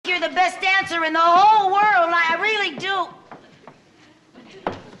you're the best dancer in the whole world. I really do.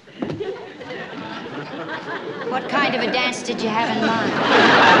 What kind of a dance did you have in mind?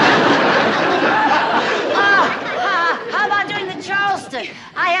 How about doing the Charleston?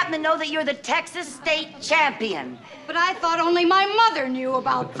 I happen to know that you're the Texas state champion. But I thought only my mother knew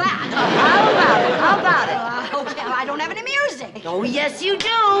about that. How about it? Okay, I don't have any music. Oh, yes, you do.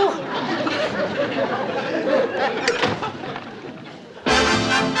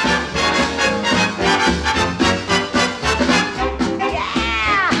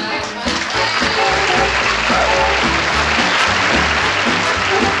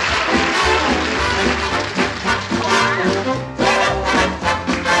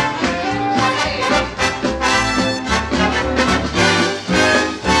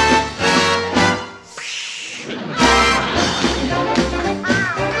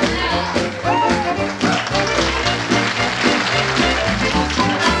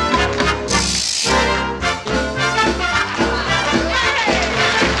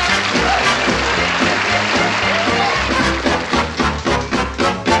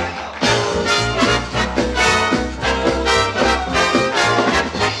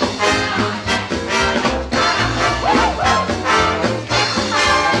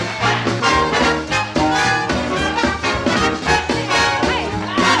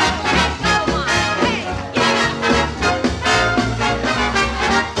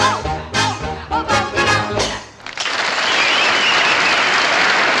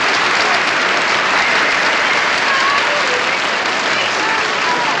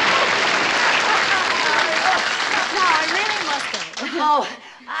 Oh,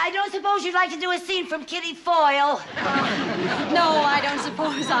 I don't suppose you'd like to do a scene from Kitty Foyle. No, I don't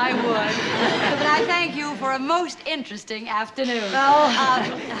suppose I would. But I thank you for a most interesting afternoon. Oh.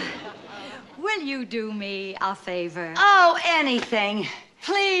 Will you do me a favor? Oh, anything.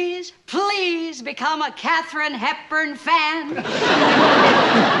 Please, please become a Katharine Hepburn fan.